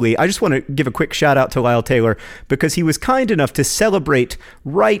helpfully, I just want to give a quick shout out to Lyle Taylor because he was kind enough to celebrate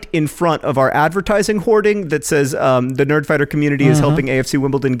right in front of our advertising hoarding that says the Nerdfighter community is helping AFC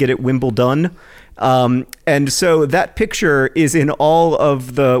Wimbledon get it Wimbledon. And so that picture was in all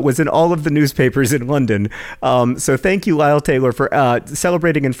of the newspapers in London. So thank you, Lyle Taylor, for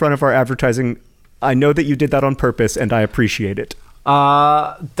celebrating in front of our advertising. I know that you did that on purpose, and I appreciate it.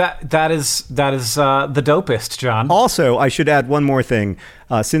 That is the dopest, John. Also, I should add one more thing.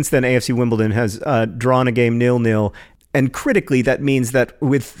 Since then, AFC Wimbledon has drawn a game 0-0. And critically, that means that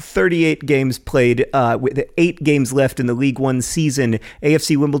with 38 games played, with 8 games left in the League One season,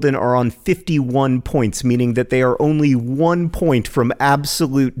 AFC Wimbledon are on 51 points, meaning that they are only 1 point from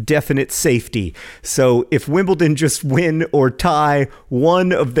absolute definite safety. So if Wimbledon just win or tie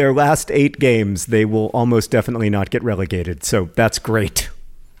one of their last 8 games, they will almost definitely not get relegated. So that's great.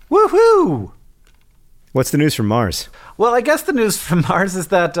 Woohoo! What's the news from Mars? Well, I guess the news from Mars is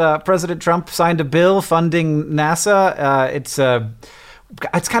that President Trump signed a bill funding NASA.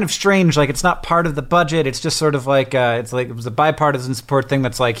 it's kind of strange. Like, it's not part of the budget. It's just sort of like it was a bipartisan support thing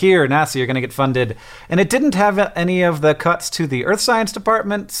that's like, here, NASA, you're going to get funded. And it didn't have any of the cuts to the Earth Science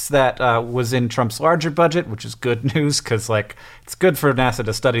departments that was in Trump's larger budget, which is good news because, like, it's good for NASA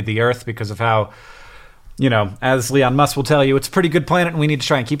to study the Earth because of how, as Elon Musk will tell you, it's a pretty good planet and we need to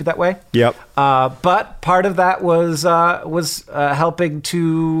try and keep it that way. Yep. But part of that was helping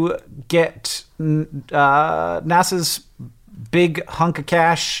to get NASA's big hunk of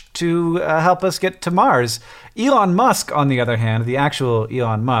cash to help us get to Mars. Elon Musk, on the other hand, the actual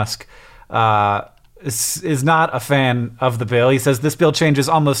Elon Musk, is not a fan of the bill. He says this bill changes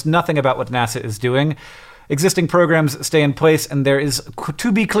almost nothing about what NASA is doing. Existing programs stay in place, and there is,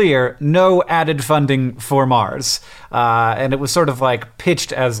 to be clear, no added funding for Mars. And it was sort of like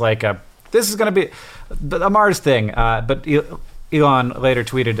pitched as like this is going to be a Mars thing. But Elon later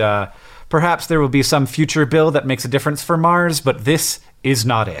tweeted, perhaps there will be some future bill that makes a difference for Mars, but this is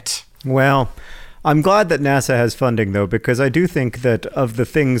not it. Well, I'm glad that NASA has funding, though, because I do think that of the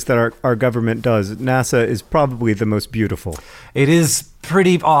things that our government does, NASA is probably the most beautiful. It is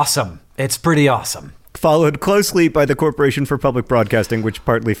pretty awesome. It's pretty awesome. Followed closely by the Corporation for Public Broadcasting, which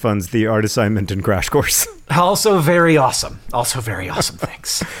partly funds the art assignment and Crash Course. Also very awesome.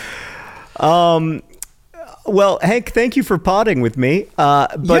 Thanks. Well, Hank, thank you for potting with me.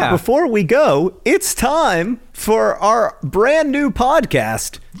 But before we go, it's time for our brand new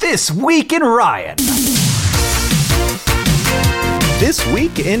podcast. This Week in Ryan. This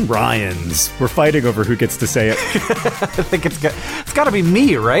Week in Ryan's. We're fighting over who gets to say it. I think it's got to be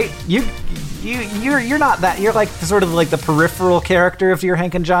me, right? You're not that. You're like sort of like the peripheral character of Dear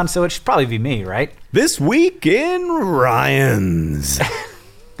Hank and John, so it should probably be me, right? This Week in Ryan's.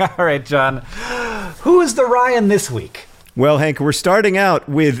 All right, John. Who is the Ryan this week? Well, Hank, we're starting out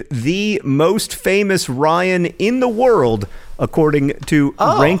with the most famous Ryan in the world, according to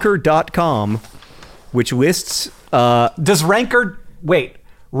Ranker.com, which lists... Does Ranker... Wait.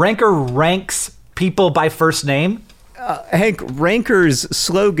 Ranker ranks people by first name? Hank, Ranker's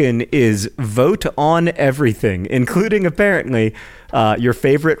slogan is vote on everything, including, apparently, your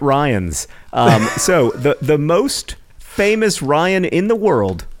favorite Ryans. So, the most famous Ryan in the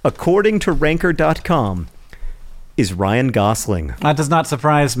world, according to Ranker.com, is Ryan Gosling. That does not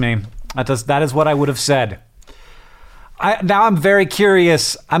surprise me. That is what I would have said. Now I'm very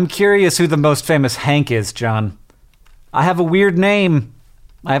curious. I'm curious who the most famous Hank is, John. I have a weird name.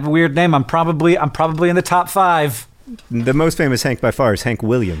 I'm probably in the top 5. The most famous Hank by far is Hank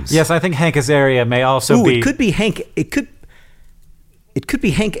Williams. Yes, I think Hank Azaria may also be. It could be Hank. It could be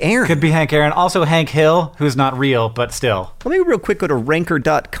Hank Aaron. Could be Hank Aaron. Also Hank Hill, who's not real, but still. Let me real quick go to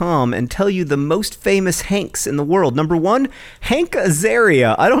Ranker.com and tell you the most famous Hanks in the world. Number 1, Hank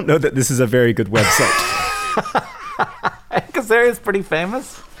Azaria. I don't know that this is a very good website. Hank Azaria's pretty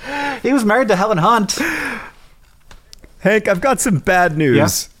famous. He was married to Helen Hunt. Hank, I've got some bad news.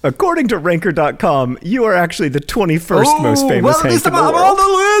 Yeah? According to Ranker.com, you are actually the 21st most famous Hank in the world. I'm on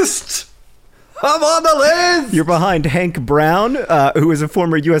the list! I'm on the list! You're behind Hank Brown, who is a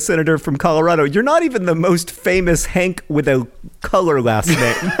former U.S. Senator from Colorado. You're not even the most famous Hank with a color last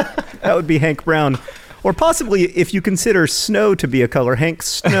name. That would be Hank Brown. Or possibly, if you consider Snow to be a color, Hank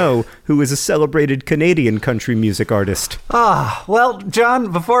Snow, who is a celebrated Canadian country music artist. Well,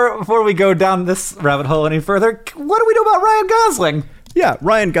 John, before we go down this rabbit hole any further, what do we know about Ryan Gosling? Yeah,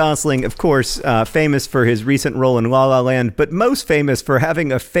 Ryan Gosling, of course, famous for his recent role in La La Land, but most famous for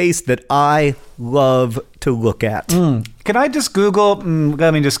having a face that I love to look at. Can I just Google?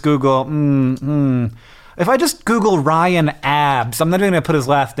 Let me just Google. If I just Google Ryan Abs, I'm not even going to put his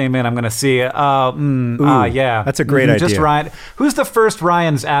last name in. I'm going to see it. Yeah. That's a great idea. Just Ryan. Who's the first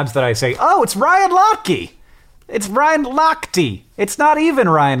Ryan's Abs that I say? Oh, it's Ryan Lochte. It's Ryan Lochte. It's not even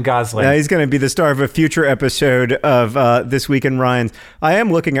Ryan Gosling. Yeah, he's going to be the star of a future episode of This Week in Ryan's. I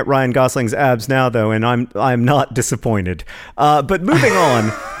am looking at Ryan Gosling's abs now, though, and I'm not disappointed. But moving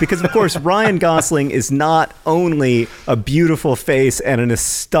on, because, of course, Ryan Gosling is not only a beautiful face and an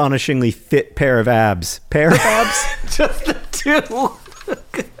astonishingly fit pair of abs. Pair of abs? Just the two.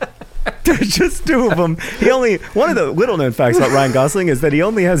 Just 2 of them. One of the little-known facts about Ryan Gosling is that he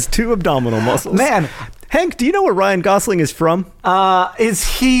only has 2 abdominal muscles. Man. Hank, do you know where Ryan Gosling is from?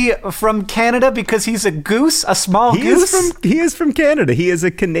 Is he from Canada because he's a goose, a small goose? He is from Canada. He is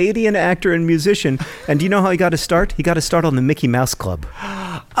a Canadian actor and musician. And do you know how he got his start? He got his start on the Mickey Mouse Club.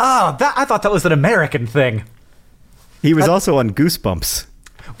 I thought that was an American thing. He was also on Goosebumps.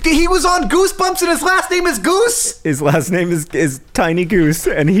 He was on Goosebumps and his last name is Goose? His last name is Tiny Goose,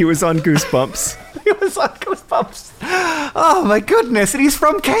 and he was on Goosebumps. He was on Goosebumps. Oh my goodness! And he's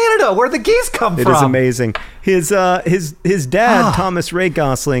from Canada, where the geese come from. It is amazing. His dad, Thomas Ray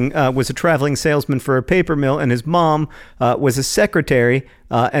Gosling, was a traveling salesman for a paper mill, and his mom was a secretary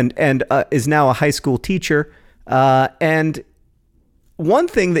and is now a high school teacher. And one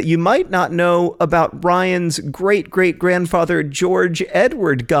thing that you might not know about Ryan's great-great-grandfather, George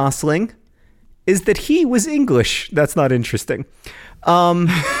Edward Gosling, is that he was English. That's not interesting.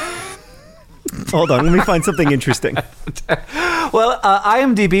 Hold on, let me find something interesting. Well,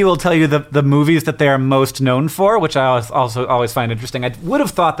 IMDb will tell you the movies that they are most known for, which I also always find interesting. I would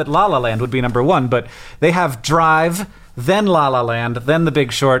have thought that La La Land would be number one, but they have Drive, then La La Land, then The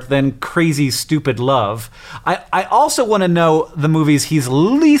Big Short, then Crazy Stupid Love. I also want to know the movies he's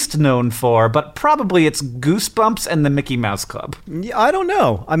least known for, but probably it's Goosebumps and The Mickey Mouse Club. Yeah, I don't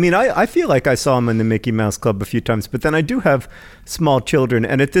know. I mean, I feel like I saw him in The Mickey Mouse Club a few times, but then I do have small children,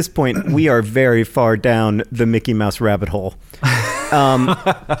 and at this point, we are very far down the Mickey Mouse rabbit hole.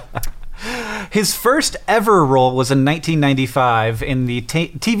 His first ever role was in 1995 in the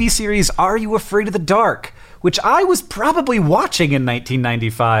TV series Are You Afraid of the Dark?, which I was probably watching in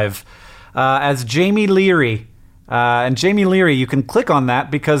 1995 as Jamie Leary. And Jamie Leary, you can click on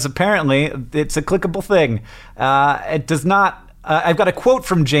that because apparently it's a clickable thing. It does not... I've got a quote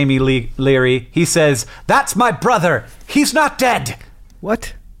from Jamie Leary. He says, "That's my brother. He's not dead."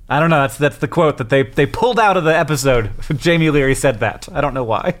 What? I don't know. That's the quote that they pulled out of the episode. Jamie Leary said that. I don't know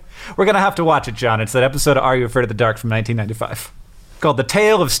why. We're going to have to watch it, John. It's that episode of Are You Afraid of the Dark from 1995 called The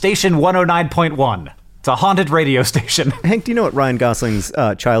Tale of Station 109.1. It's a haunted radio station. Hank, do you know what Ryan Gosling's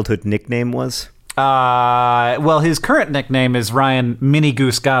childhood nickname was? Well, his current nickname is Ryan Mini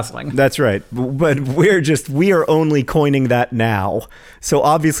Goose Gosling. That's right. But we are only coining that now. So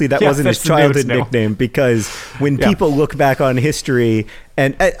obviously that wasn't his childhood nickname, because when people look back on history,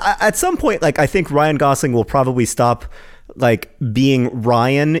 and at some point, like, I think Ryan Gosling will probably stop like being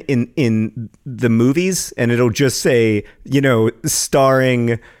Ryan in the movies, and it'll just say,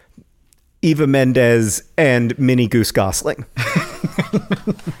 starring Eva Mendes and Mini Goose Gosling.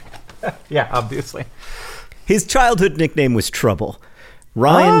 Yeah, obviously. His childhood nickname was Trouble.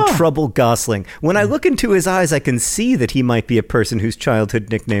 Ryan Trouble Gosling. When I look into his eyes, I can see that he might be a person whose childhood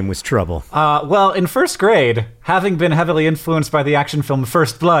nickname was Trouble. Well, in first grade, having been heavily influenced by the action film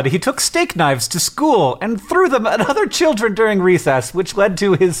First Blood, he took steak knives to school and threw them at other children during recess, which led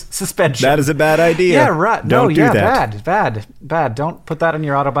to his suspension. That is a bad idea. Yeah, right. Don't do that. Bad. Don't put that in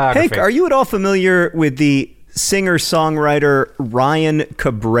your autobiography. Hank, are you at all familiar with the singer-songwriter Ryan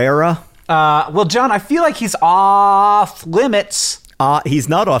Cabrera? Well, John, I feel like he's off limits. He's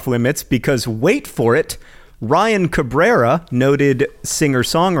not off limits because, wait for it, Ryan Cabrera, noted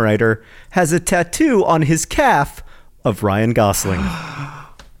singer-songwriter, has a tattoo on his calf of Ryan Gosling.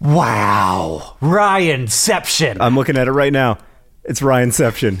 Wow. Ryanception. I'm looking at it right now. It's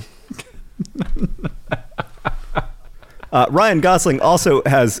Ryanception. Ryan Gosling also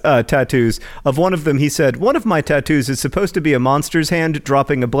has tattoos. Of one of them, he said, "One of my tattoos is supposed to be a monster's hand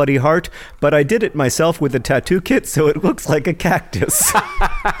dropping a bloody heart, but I did it myself with a tattoo kit, so it looks like a cactus."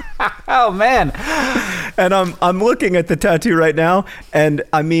 Oh, man. And I'm looking at the tattoo right now, and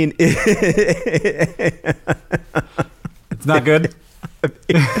I mean... It's not good?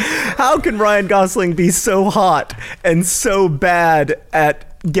 How can Ryan Gosling be so hot and so bad at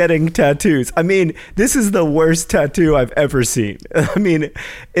getting tattoos? I mean, this is the worst tattoo I've ever seen. I mean,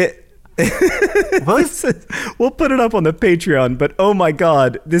 we'll put it up on the Patreon, but oh my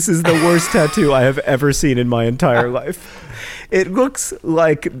God, this is the worst tattoo I have ever seen in my entire life. It looks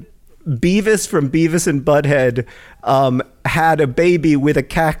like Beavis from Beavis and Butthead had a baby with a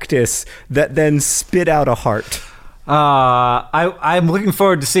cactus that then spit out a heart. I'm looking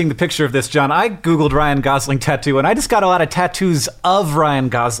forward to seeing the picture of this, John. I Googled Ryan Gosling tattoo, and I just got a lot of tattoos of Ryan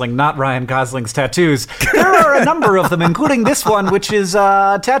Gosling, not Ryan Gosling's tattoos. There are a number of them, including this one, which is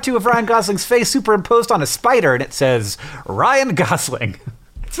a tattoo of Ryan Gosling's face superimposed on a spider, and it says, Ryan Gosling.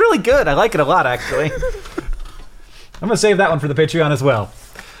 It's really good. I like it a lot, actually. I'm going to save that one for the Patreon as well.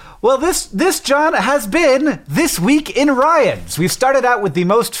 Well, this, John, has been This Week in Ryans. We've started out with the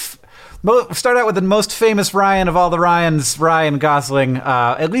most famous Ryan of all the Ryans, Ryan Gosling,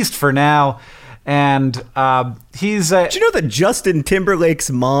 at least for now. And he's... Did you know that Justin Timberlake's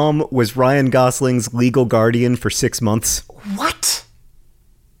mom was Ryan Gosling's legal guardian for 6 months? What?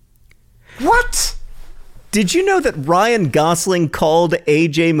 Did you know that Ryan Gosling called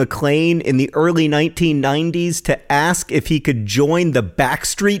AJ McLean in the early 1990s to ask if he could join the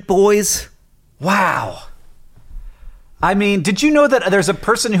Backstreet Boys? Wow. I mean, did you know that there's a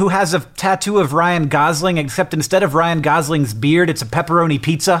person who has a tattoo of Ryan Gosling, except instead of Ryan Gosling's beard, it's a pepperoni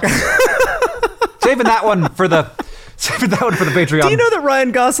pizza? Saving that one for the Patreon. Do you know that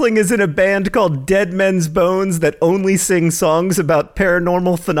Ryan Gosling is in a band called Dead Men's Bones that only sing songs about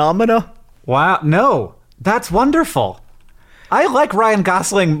paranormal phenomena? Wow, no. That's wonderful. I like Ryan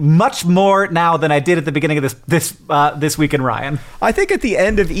Gosling much more now than I did at the beginning of this Week in Ryan. I think at the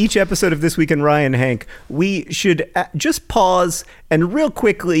end of each episode of This Week in Ryan, Hank, we should just pause and real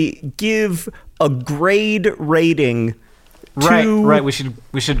quickly give a grade rating to right. We should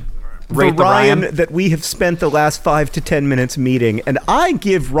rate the Ryan Ryan that we have spent the last 5 to 10 minutes meeting, and I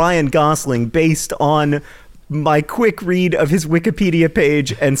give Ryan Gosling, based on my quick read of his Wikipedia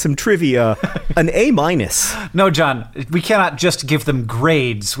page and some trivia, an A-. No, John, we cannot just give them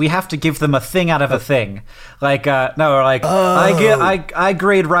grades. We have to give them a thing out of a thing. I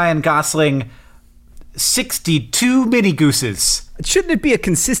grade Ryan Gosling 62 mini gooses. Shouldn't it be a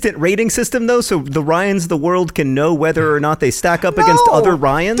consistent rating system, though, so the Ryans of the world can know whether or not they stack up against other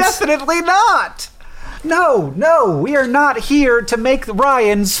Ryans? Definitely not. No, we are not here to make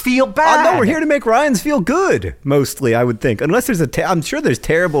Ryans feel bad. No, we're here to make Ryans feel good, mostly, I would think. Unless there's I'm sure there's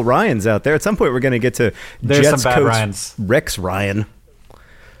terrible Ryans out there. At some point, we're going to get to There's Jets some bad coach Ryans. Rex Ryan.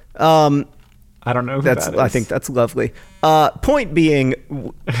 I don't know who that is. I think that's lovely. Point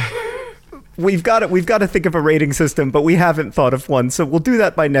being, we've got to think of a rating system, but we haven't thought of one. So we'll do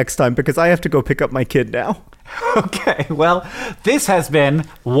that by next time, because I have to go pick up my kid now. Okay, well, this has been,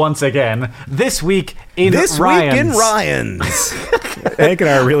 once again, This Week in Ryans. This Week in Ryans. Hank and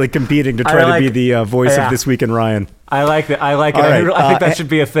I are really competing to try to be the voice of This Week in Ryan. I like it. All right, I think that should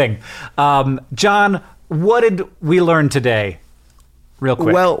be a thing. John, what did we learn today? Real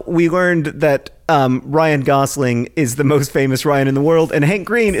quick. Well, we learned that Ryan Gosling is the most famous Ryan in the world, and Hank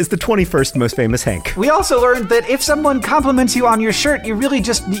Green is the 21st most famous Hank. We also learned that if someone compliments you on your shirt, you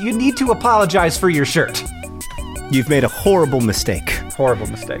need to apologize for your shirt. You've made a horrible mistake. Horrible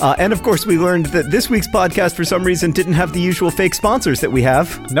mistake. And of course, we learned that this week's podcast, for some reason, didn't have the usual fake sponsors that we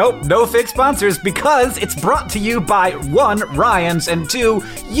have. Nope, no fake sponsors, because it's brought to you by 1, Ryans, and 2,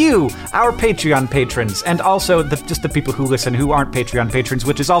 you, our Patreon patrons, and also just the people who listen who aren't Patreon patrons,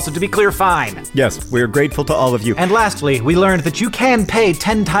 which is also, to be clear, fine. Yes, we're grateful to all of you. And lastly, we learned that you can pay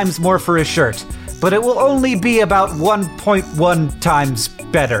 10 times more for a shirt, but it will only be about 1.1 times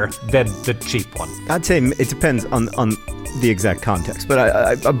better than the cheap one. I'd say it depends on the exact context, but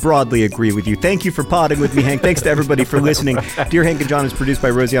I broadly agree with you. Thank you for podding with me, Hank. Thanks to everybody for listening. Dear Hank and John is produced by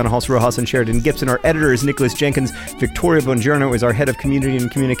Rosianna Halse Rojas and Sheridan Gibson. Our editor is Nicholas Jenkins. Victoria Bongiorno is our head of community and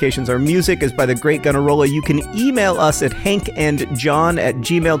communications. Our music is by the great Gunnarolla. You can email us at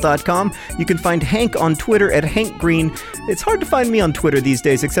hankandjohn@gmail.com. You can find Hank on Twitter at Hank Green. It's hard to find me on Twitter these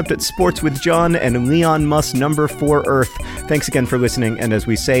days, except at Sports with John and Leon Musk #4 Earth. Thanks again for listening, and as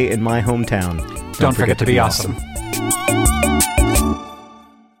we say in my hometown, Don't forget to be awesome.